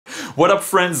What up,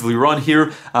 friends? Liron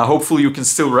here. Hopefully you can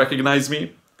still recognize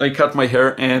me. I cut my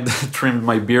hair and trimmed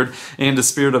my beard in the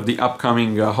spirit of the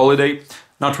upcoming holiday.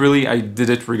 Not really, I did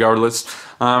it regardless.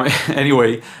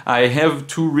 Anyway, I have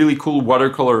two really cool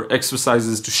watercolor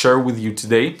exercises to share with you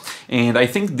today, and I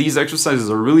think these exercises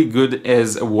are really good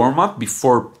as a warm-up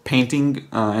before painting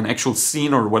an actual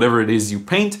scene or whatever it is you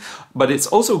paint, but it's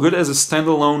also good as a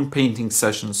standalone painting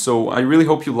session. So I really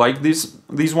hope you like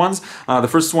these ones. The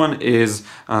first one is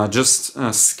just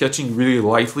sketching really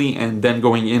lightly and then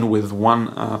going in with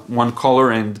one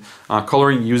color and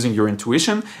coloring using your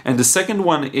intuition. And the second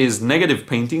one is negative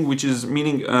painting, which is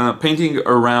meaning painting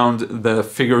around the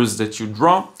figures that you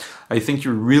draw. I think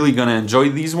you're really gonna enjoy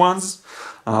these ones.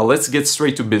 Let's get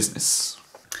straight to business.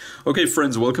 Okay,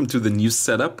 friends, welcome to the new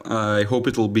setup. I hope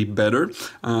it'll be better.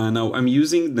 Now, I'm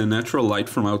using the natural light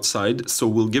from outside, so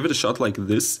we'll give it a shot like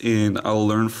this, and I'll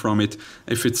learn from it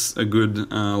if it's a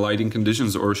good lighting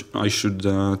conditions, or I should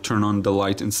turn on the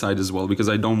light inside as well, because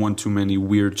I don't want too many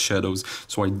weird shadows,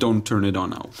 so I don't turn it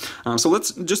on now. So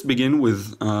let's just begin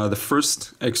with the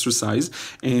first exercise,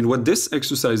 and what this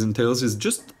exercise entails is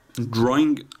just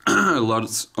drawing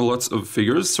lots of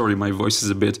figures. Sorry, my voice is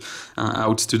a bit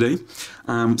out today.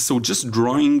 So just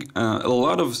drawing a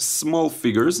lot of small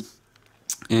figures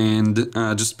and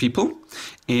just people,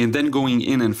 and then going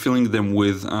in and filling them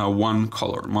with one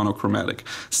color, monochromatic.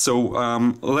 So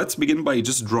let's begin by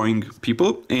just drawing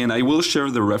people, and I will share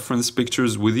the reference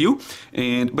pictures with you,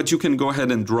 but you can go ahead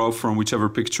and draw from whichever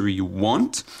picture you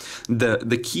want.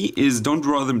 The key is don't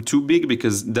draw them too big,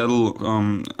 because that'll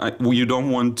you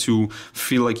don't want to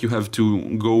feel like you have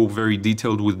to go very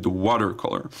detailed with the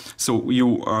watercolor. So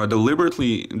you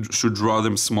deliberately should draw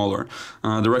them smaller.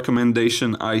 The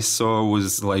recommendation I saw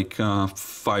was like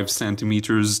 5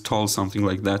 centimeters tall, something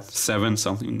like that, 7,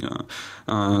 something in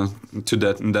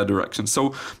that direction.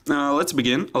 So let's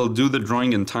begin. I'll do the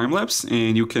drawing in time-lapse,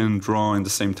 and you can draw in the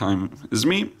same time as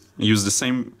me. Use the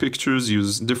same pictures,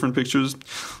 use different pictures.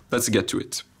 Let's get to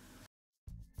it.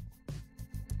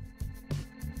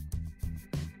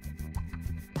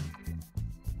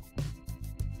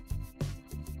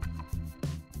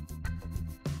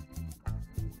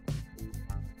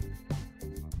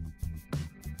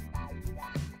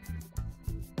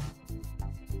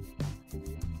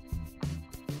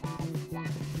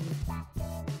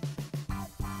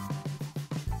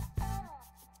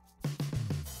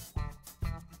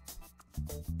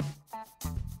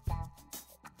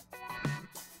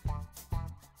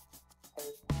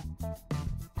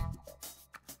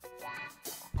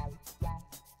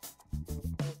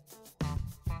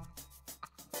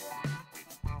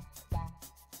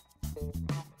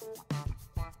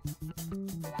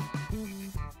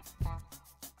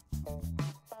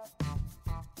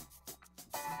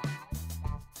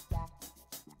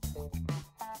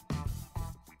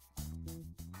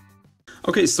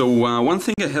 Okay, so one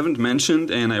thing I haven't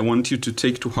mentioned, and I want you to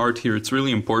take to heart here, it's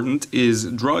really important, is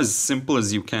draw as simple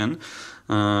as you can.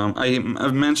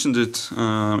 I've mentioned it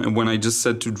when I just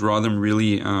said to draw them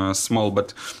really small,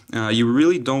 but you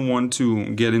really don't want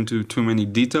to get into too many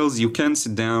details. You can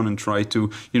sit down and try to,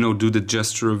 do the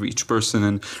gesture of each person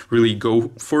and really go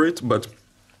for it, but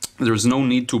there's no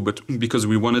need to, but because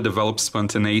we want to develop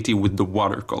spontaneity with the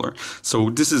watercolor. So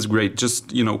this is great.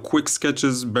 Just, quick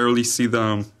sketches, barely see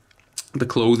the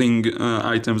clothing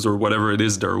items or whatever it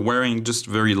is they're wearing, just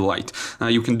very light.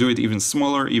 You can do it even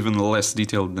smaller, even less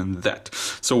detailed than that.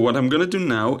 So what I'm gonna do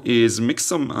now is mix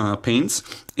some paints,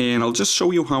 and I'll just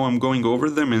show you how I'm going over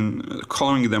them and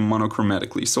coloring them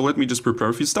monochromatically. So let me just prepare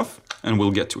a few stuff and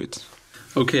we'll get to it.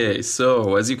 Okay,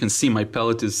 so as you can see, my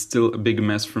palette is still a big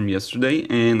mess from yesterday,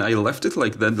 and I left it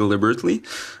like that deliberately.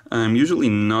 I'm usually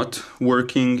not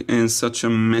working in such a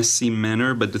messy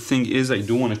manner, but the thing is I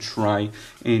do want to try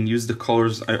and use the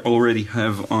colors I already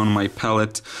have on my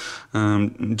palette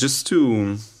just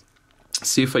to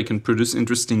see if I can produce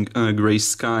interesting gray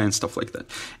sky and stuff like that.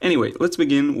 Anyway, let's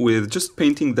begin with just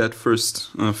painting that first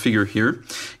figure here.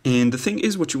 And the thing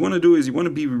is, what you want to do is you want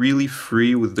to be really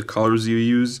free with the colors you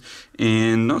use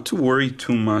and not to worry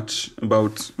too much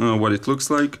about what it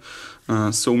looks like.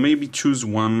 So maybe choose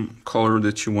one color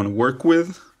that you want to work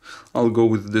with. I'll go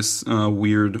with this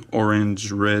weird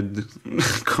orange-red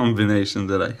combination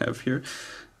that I have here.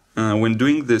 When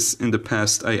doing this in the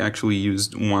past, I actually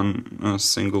used one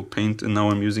single paint, and now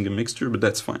I'm using a mixture, but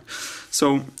that's fine.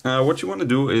 So what you want to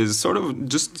do is sort of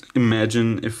just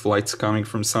imagine if light's coming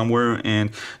from somewhere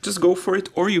and just go for it,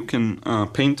 or you can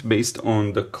paint based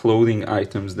on the clothing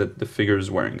items that the figure is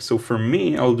wearing. So for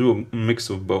me, I'll do a mix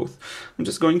of both. I'm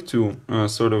just going to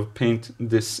sort of paint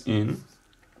this in,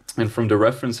 and from the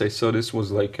reference I saw this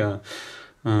was like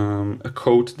a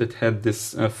coat that had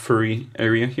this furry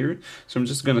area here. So I'm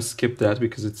just gonna skip that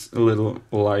because it's a little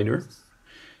lighter.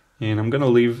 And I'm gonna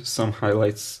leave some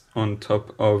highlights on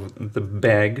top of the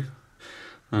bag.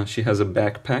 She has a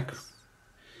backpack.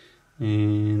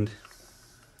 And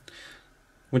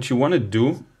what you wanna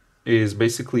do is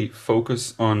basically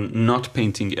focus on not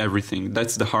painting everything.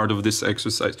 That's the heart of this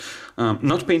exercise.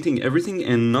 Not painting everything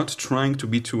and not trying to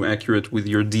be too accurate with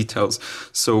your details.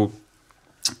 So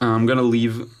I'm gonna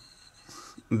leave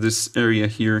this area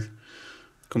here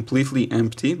completely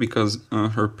empty because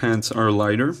her pants are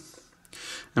lighter.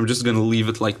 I'm just gonna leave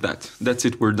it like that. That's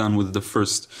it, we're done with the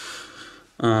first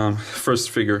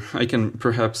figure. I can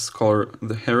perhaps color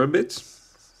the hair a bit.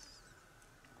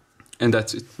 And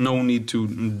that's it. No need to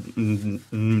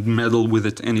meddle with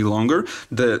it any longer.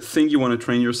 The thing you want to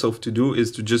train yourself to do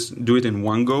is to just do it in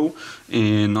one go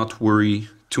and not worry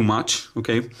too much,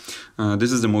 okay?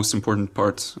 This is the most important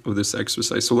part of this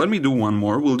exercise. So let me do one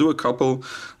more. We'll do a couple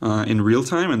in real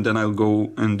time, and then I'll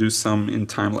go and do some in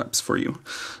time-lapse for you.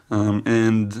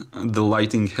 And the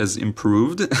lighting has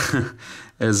improved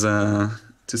as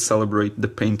to celebrate the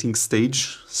painting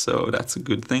stage, so that's a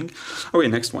good thing. Okay,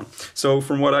 next one. So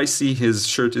from what I see, his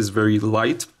shirt is very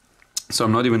light, so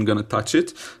I'm not even gonna touch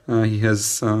it. He has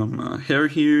some hair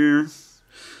here,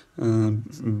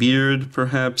 beard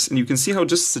perhaps, and you can see how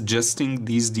just suggesting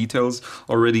these details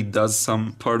already does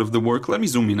some part of the work. Let me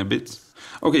zoom in a bit.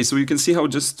 Okay, so you can see how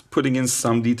just putting in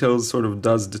some details sort of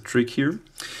does the trick here.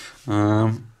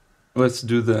 Let's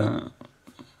do the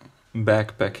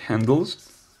backpack handles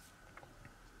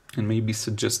and maybe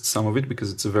suggest some of it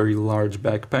because it's a very large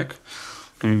backpack.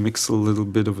 Let me mix a little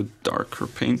bit of a darker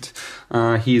paint.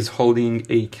 He is holding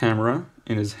a camera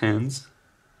in his hands.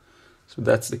 So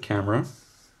that's the camera.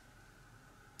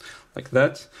 Like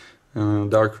that.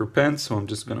 Darker pants, so I'm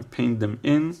just gonna paint them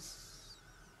in.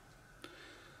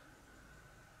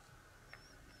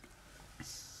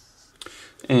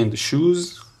 And the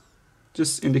shoes,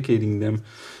 just indicating them.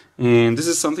 And this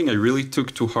is something I really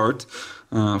took to heart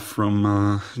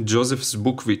from Joseph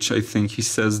Zbukvich. I think he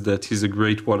says that he's a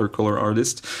great watercolor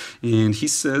artist, and he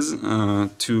says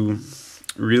to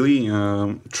really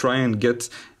try and get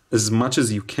as much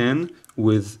as you can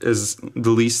with as the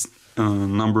least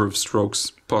number of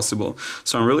strokes possible.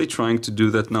 So I'm really trying to do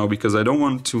that now because I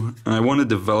want to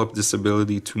develop this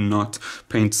ability to not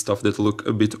paint stuff that look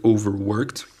a bit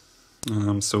overworked.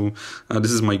 So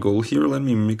this is my goal here. Let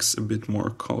me mix a bit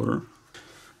more color.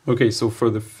 Okay, so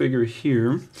for the figure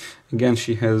here, again,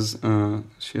 she has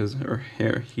her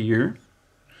hair here,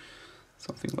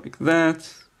 something like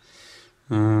that.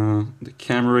 The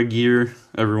camera gear,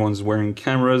 everyone's wearing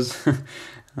cameras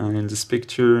in this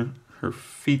picture. Her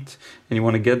feet, and you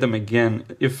want to get them again,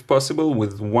 if possible,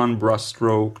 with one brush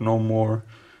stroke, no more.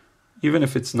 Even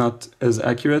if it's not as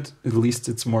accurate, at least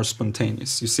it's more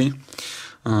spontaneous, you see?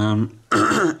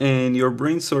 And your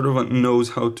brain sort of knows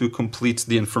how to complete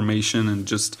the information and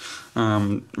just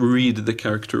read the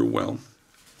character well.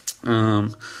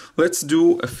 Let's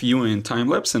do a few in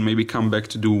time-lapse and maybe come back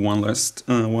to do one last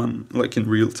one like in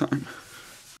real time.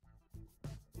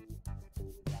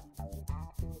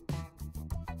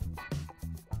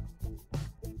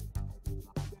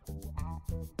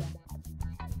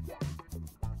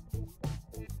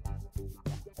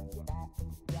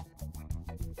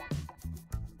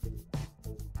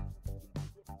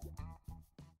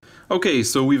 Okay,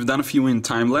 so we've done a few in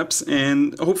time-lapse,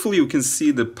 and hopefully you can see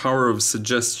the power of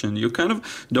suggestion. You kind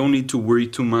of don't need to worry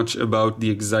too much about the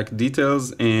exact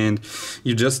details, and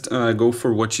you just go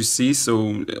for what you see.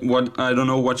 So I don't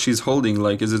know what she's holding.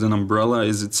 Like, is it an umbrella?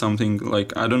 Is it something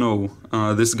like, I don't know,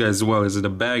 this guy as well. Is it a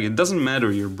bag? It doesn't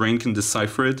matter. Your brain can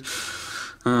decipher it.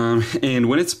 And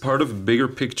when it's part of a bigger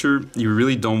picture, you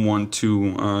really don't want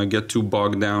to get too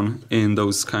bogged down in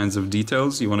those kinds of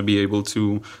details. You want to be able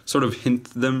to sort of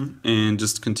hint them and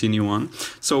just continue on.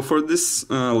 So for this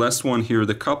last one here,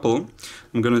 the couple,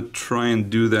 I'm going to try and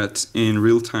do that in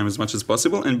real time as much as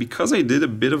possible. And because I did a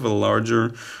bit of a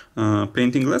larger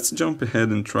painting, let's jump ahead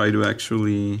and try to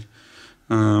actually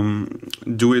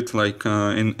do it like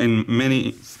in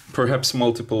many, perhaps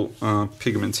multiple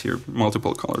pigments here,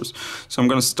 multiple colors. So I'm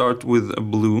going to start with a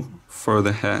blue for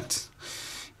the hat.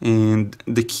 And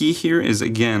the key here is,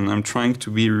 again, I'm trying to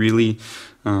be really,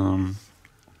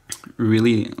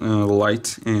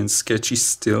 light and sketchy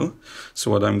still.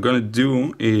 So what I'm going to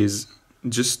do is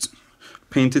just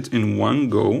paint it in one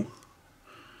go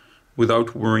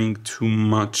without worrying too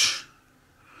much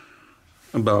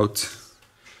about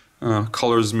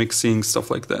colors mixing,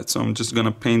 stuff like that. So I'm just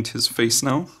gonna paint his face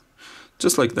now,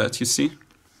 just like that, you see?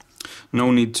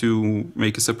 No need to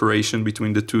make a separation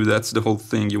between the two. That's the whole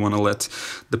thing. You want to let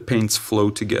the paints flow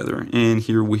together. And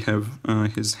here we have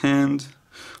his hand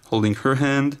holding her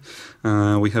hand.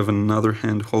 We have another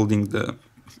hand holding the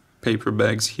paper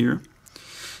bags here.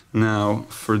 Now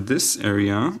for this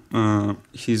area,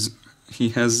 he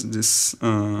has this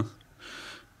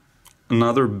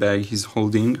another bag he's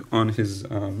holding on his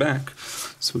back.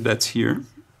 So that's here.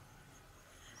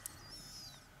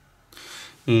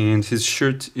 And his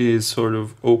shirt is sort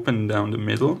of open down the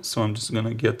middle, so I'm just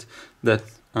gonna get that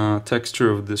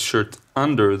texture of the shirt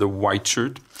under the white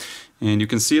shirt, and you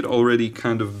can see it already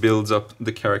kind of builds up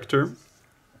the character.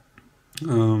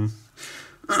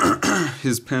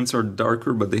 His pants are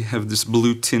darker, but they have this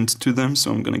blue tint to them,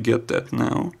 so I'm gonna get that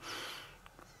now.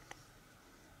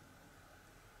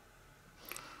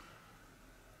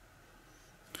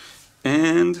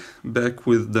 And back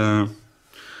with the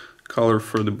color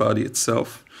for the body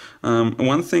itself.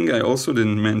 One thing I also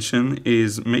didn't mention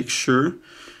is make sure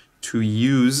to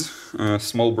use a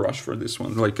small brush for this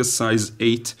one, like a size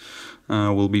 8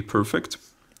 will be perfect.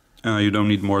 You don't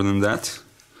need more than that.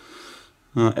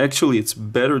 Actually, it's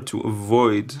better to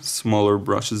avoid smaller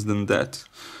brushes than that,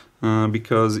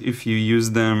 because if you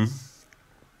use them,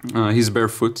 he's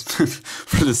barefoot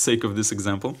for the sake of this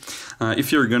example.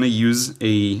 If you're gonna use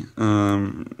a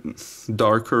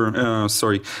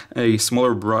a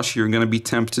smaller brush, you're gonna be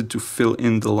tempted to fill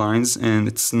in the lines, and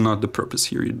it's not the purpose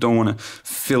here. You don't want to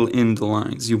fill in the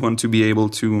lines. You want to be able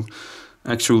to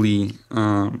actually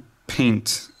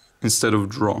paint instead of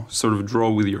draw, sort of draw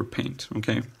with your paint,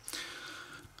 okay?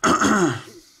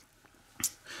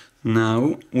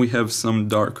 Now we have some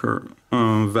darker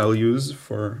values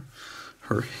for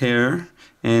her hair,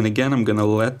 and again I'm gonna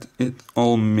let it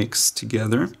all mix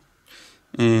together.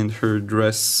 And her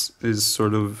dress is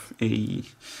sort of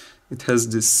it has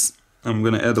this, I'm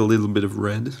gonna add a little bit of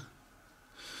red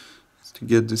to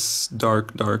get this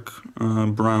dark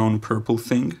brown purple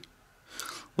thing.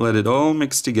 Let it all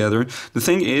mix together. The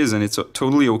thing is, and it's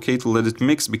totally okay to let it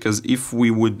mix, because if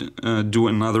we would do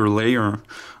another layer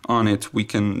on it, we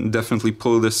can definitely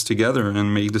pull this together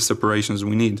and make the separations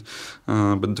we need.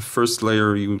 But the first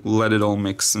layer, you let it all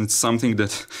mix. And it's something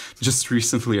that just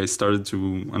recently I started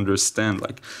to understand.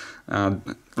 Like,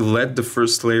 let the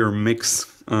first layer mix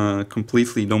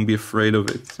completely. Don't be afraid of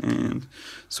it. And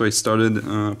so I started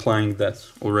applying that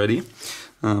already.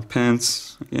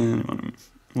 Pants, again, you want to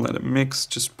let it mix,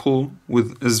 just pull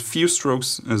with as few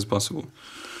strokes as possible.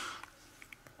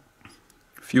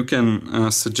 If you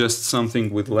can suggest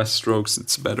something with less strokes,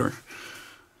 it's better.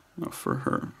 For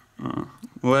her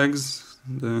legs,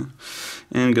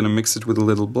 and gonna mix it with a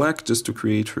little black just to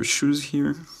create her shoes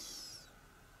here.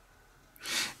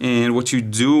 And what you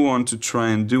do want to try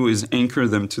and do is anchor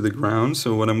them to the ground.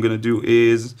 So what I'm gonna do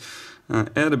is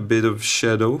add a bit of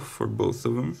shadow for both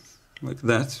of them, like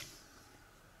that.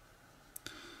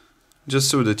 Just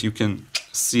so that you can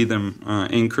see them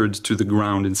anchored to the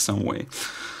ground in some way.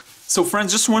 So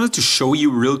friends, just wanted to show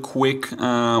you real quick,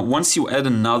 once you add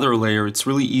another layer, it's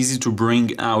really easy to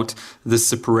bring out the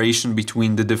separation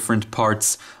between the different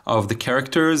parts of the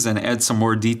characters and add some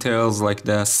more details like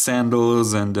the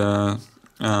sandals and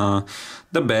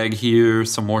the bag here,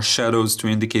 some more shadows to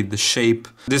indicate the shape.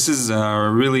 This is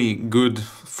really good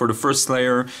for the first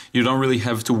layer. You don't really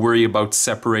have to worry about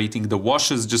separating the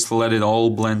washes, just let it all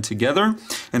blend together,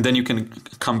 and then you can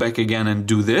come back again and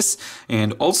do this.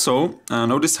 And also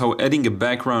notice how adding a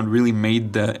background really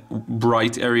made the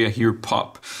bright area here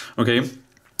pop. Okay,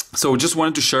 so just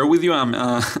wanted to share with you.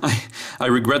 I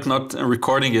regret not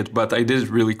recording it, but I did it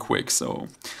really quick. So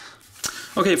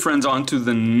okay friends, on to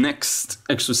the next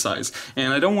exercise.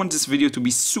 And I don't want this video to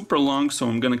be super long, so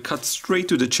I'm gonna cut straight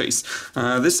to the chase.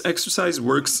 This exercise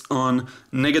works on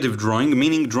negative drawing,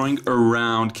 meaning drawing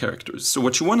around characters. So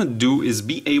what you wanna do is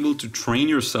be able to train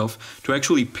yourself to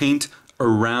actually paint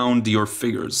around your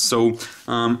figures. So,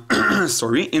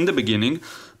 sorry, in the beginning,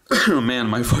 oh man,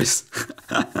 my voice.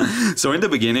 So in the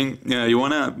beginning, you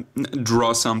wanna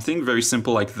draw something very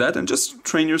simple like that and just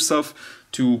train yourself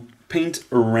to paint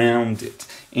around it.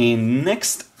 And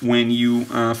next, when you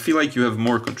feel like you have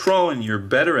more control and you're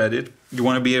better at it, you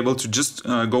want to be able to just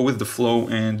go with the flow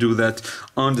and do that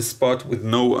on the spot with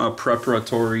no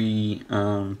preparatory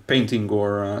painting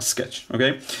or sketch,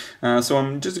 okay? So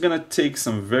I'm just gonna take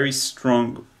some very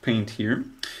strong paint here,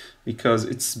 because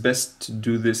it's best to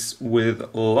do this with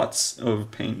lots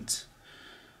of paint.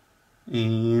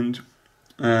 And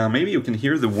maybe you can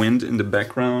hear the wind in the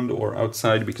background or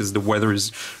outside because the weather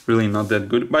is really not that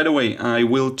good. By the way, I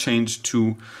will change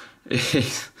to a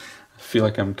feel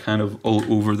like I'm kind of all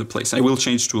over the place. I will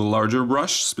change to a larger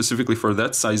brush, specifically for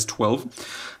that, size 12.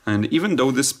 And even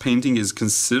though this painting is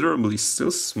considerably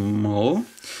still small,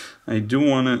 I do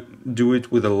want to do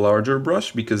it with a larger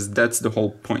brush because that's the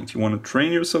whole point. You want to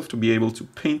train yourself to be able to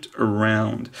paint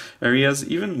around areas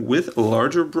even with a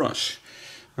larger brush.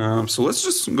 So let's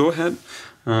just go ahead.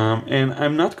 And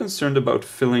I'm not concerned about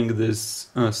filling this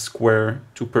square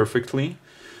too perfectly.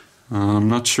 I'm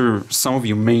not sure, some of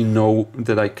you may know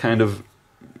that I kind of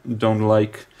don't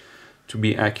like to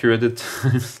be accurate at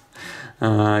times.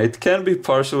 It can be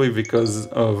partially because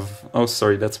of, oh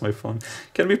sorry, that's my phone.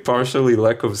 It can be partially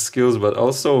lack of skills, but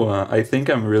also I think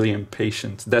I'm really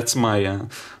impatient. That's my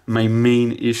my main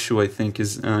issue, I think,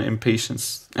 is impatience,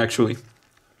 actually.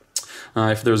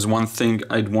 If there's one thing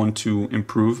I'd want to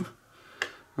improve,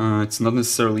 it's not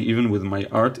necessarily even with my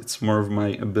art, it's more of my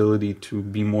ability to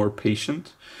be more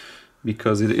patient.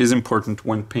 Because it is important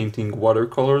when painting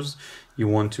watercolors. You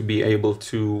want to be able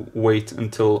to wait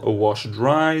until a wash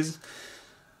dries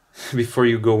before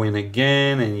you go in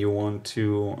again, and you want to,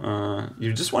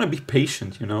 you just want to be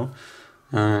patient, you know.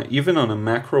 Even on a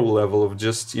macro level of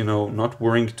just, you know, not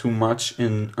worrying too much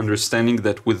and understanding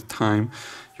that with time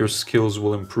your skills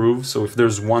will improve. So if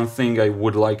there's one thing I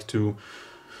would like to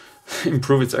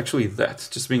improve, it's actually that,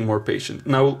 just being more patient.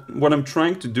 Now what I'm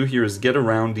trying to do here is get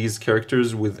around these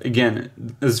characters with, again,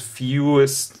 the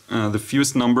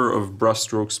fewest number of brush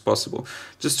strokes possible,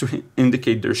 just to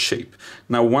indicate their shape.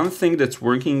 Now one thing that's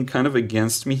working kind of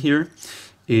against me here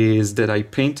is that I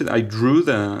drew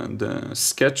the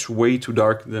sketch way too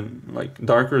dark,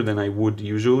 darker than I would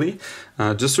usually,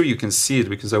 just so you can see it,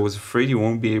 because I was afraid you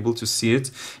won't be able to see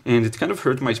it, and it kind of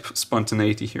hurt my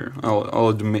spontaneity here, I'll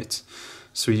admit.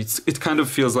 So it kind of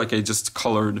feels like I just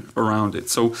colored around it.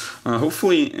 So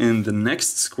hopefully in the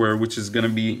next square, which is going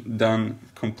to be done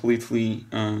completely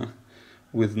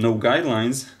with no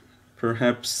guidelines,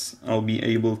 perhaps I'll be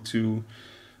able to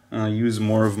use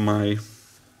more of my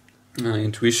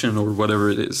intuition or whatever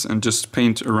it is and just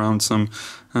paint around some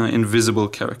invisible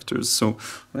characters. So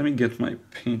let me get my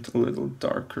paint a little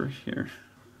darker here.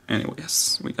 Anyway,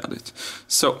 yes, we got it.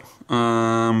 So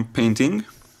painting.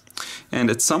 And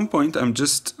at some point I'm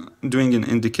just doing an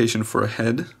indication for a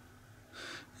head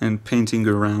and painting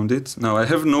around it. Now I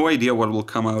have no idea what will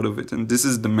come out of it, and this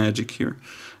is the magic here.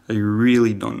 I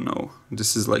really don't know.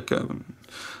 This is like an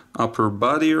upper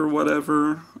body or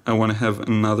whatever. I want to have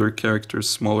another character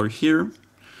smaller here.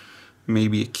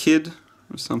 Maybe a kid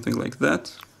or something like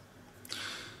that.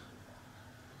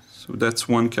 So that's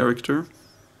one character.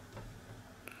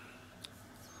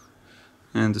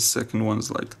 And the second one's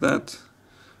like that.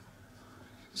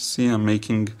 See, I'm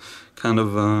making kind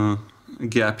of a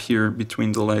gap here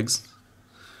between the legs.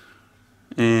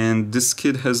 And this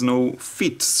kid has no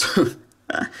feet, so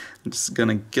I'm just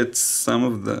gonna get some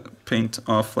of the paint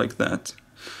off like that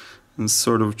and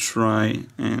sort of try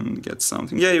and get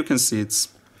something. Yeah, you can see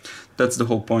that's the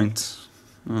whole point.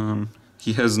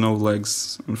 He has no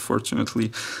legs,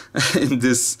 unfortunately, in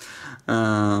this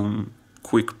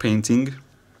quick painting.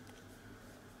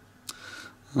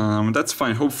 That's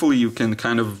fine. Hopefully you can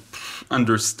kind of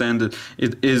understand it.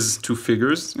 It is two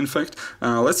figures, in fact.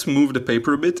 Let's move the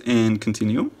paper a bit and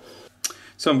continue.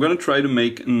 So I'm going to try to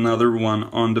make another one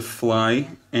on the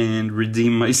fly and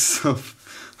redeem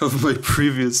myself of my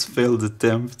previous failed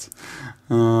attempt.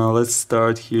 Let's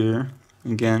start here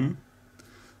again.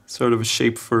 Sort of a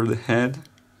shape for the head,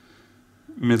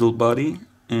 middle body,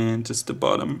 and just the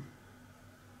bottom.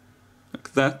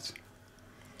 Like that.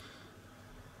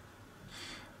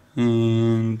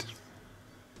 And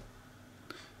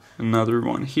another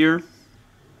one here.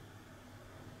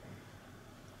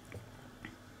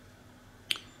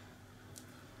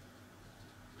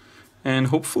 And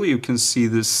hopefully you can see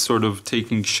this sort of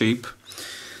taking shape.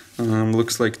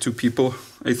 Looks like two people,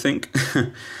 I think.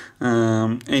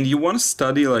 And you want to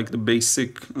study like the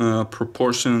basic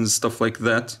proportions, stuff like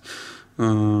that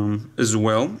as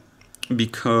well,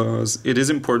 because it is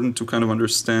important to kind of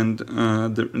understand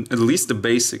at least the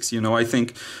basics. You know, I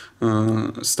think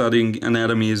studying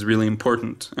anatomy is really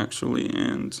important, actually,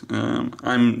 and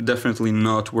I'm definitely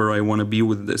not where I want to be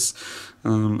with this.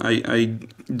 I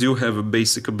do have a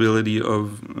basic ability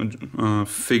of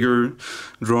figure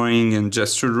drawing and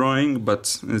gesture drawing,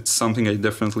 but it's something I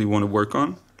definitely want to work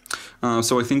on.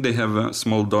 So I think they have a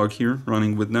small dog here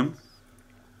running with them.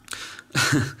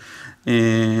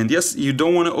 And yes, you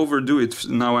don't want to overdo it.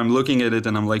 Now I'm looking at it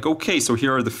and I'm like, okay, so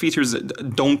here are the features.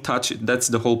 Don't touch it. That's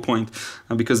the whole point.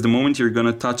 Because the moment you're going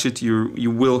to touch it, you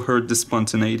will hurt the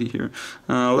spontaneity here.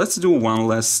 Let's do one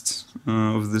last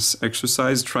of this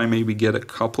exercise. Try maybe get a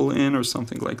couple in or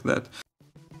something like that.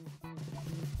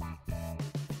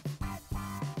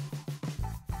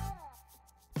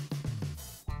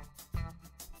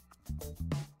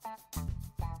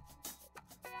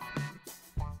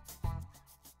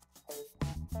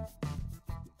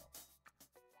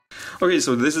 Okay,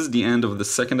 so this is the end of the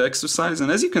second exercise,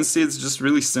 and as you can see, it's just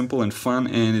really simple and fun,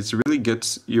 and it really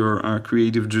gets your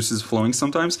creative juices flowing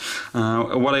sometimes.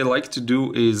 What I like to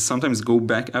do is sometimes go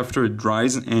back after it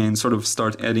dries and sort of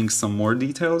start adding some more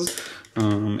details.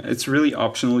 It's really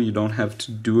optional, you don't have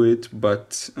to do it,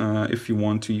 but if you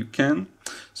want to, you can.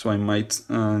 So I might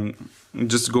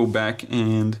just go back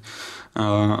and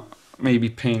maybe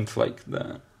paint like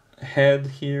the head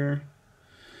here,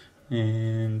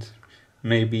 and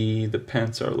maybe the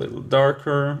pants are a little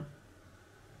darker,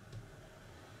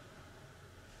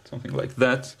 something like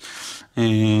that.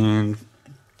 And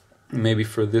maybe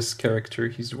for this character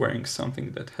he's wearing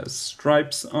something that has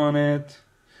stripes on it,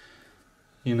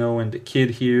 you know, and the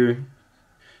kid here,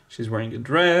 she's wearing a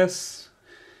dress.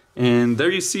 And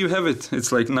there you see, you have it.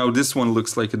 It's like, now this one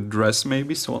looks like a dress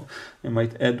maybe, so I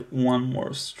might add one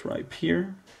more stripe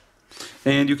here.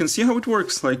 And you can see how it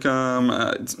works. Like,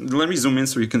 let me zoom in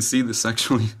so you can see this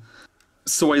actually.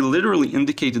 So I literally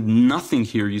indicated nothing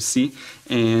here, you see,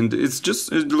 and it's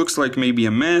just, it looks like maybe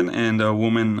a man and a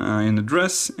woman in a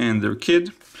dress and their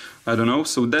kid. I don't know.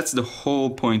 So that's the whole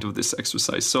point of this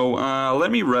exercise. So let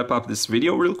me wrap up this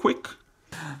video real quick.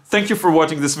 Thank you for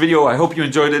watching this video. I hope you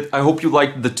enjoyed it. I hope you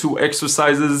liked the 2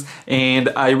 exercises, and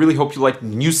I really hope you liked the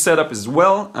new setup as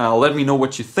well. Let me know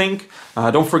what you think.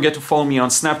 Don't forget to follow me on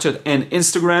Snapchat and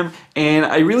Instagram. And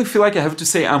I really feel like I have to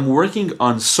say I'm working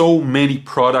on so many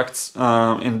products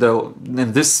in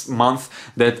this month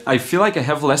that I feel like I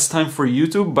have less time for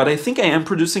YouTube, but I think I am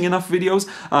producing enough videos.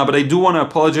 But I do want to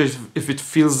apologize if it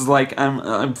feels like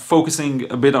I'm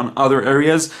focusing a bit on other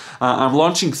areas. I'm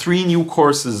launching 3 new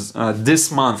courses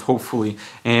this month, hopefully,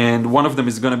 and one of them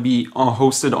is going to be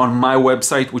hosted on my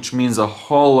website, which means a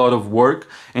whole lot of work,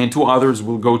 and 2 others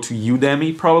will go to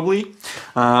Udemy probably.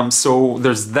 So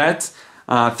there's that.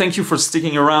 Thank you for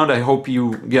sticking around. I hope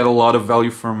you get a lot of value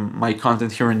from my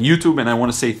content here on YouTube, and I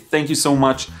want to say thank you so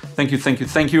much. Thank you, thank you,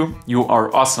 thank you. You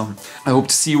are awesome. I hope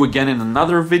to see you again in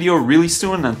another video really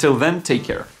soon. Until then, take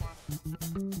care.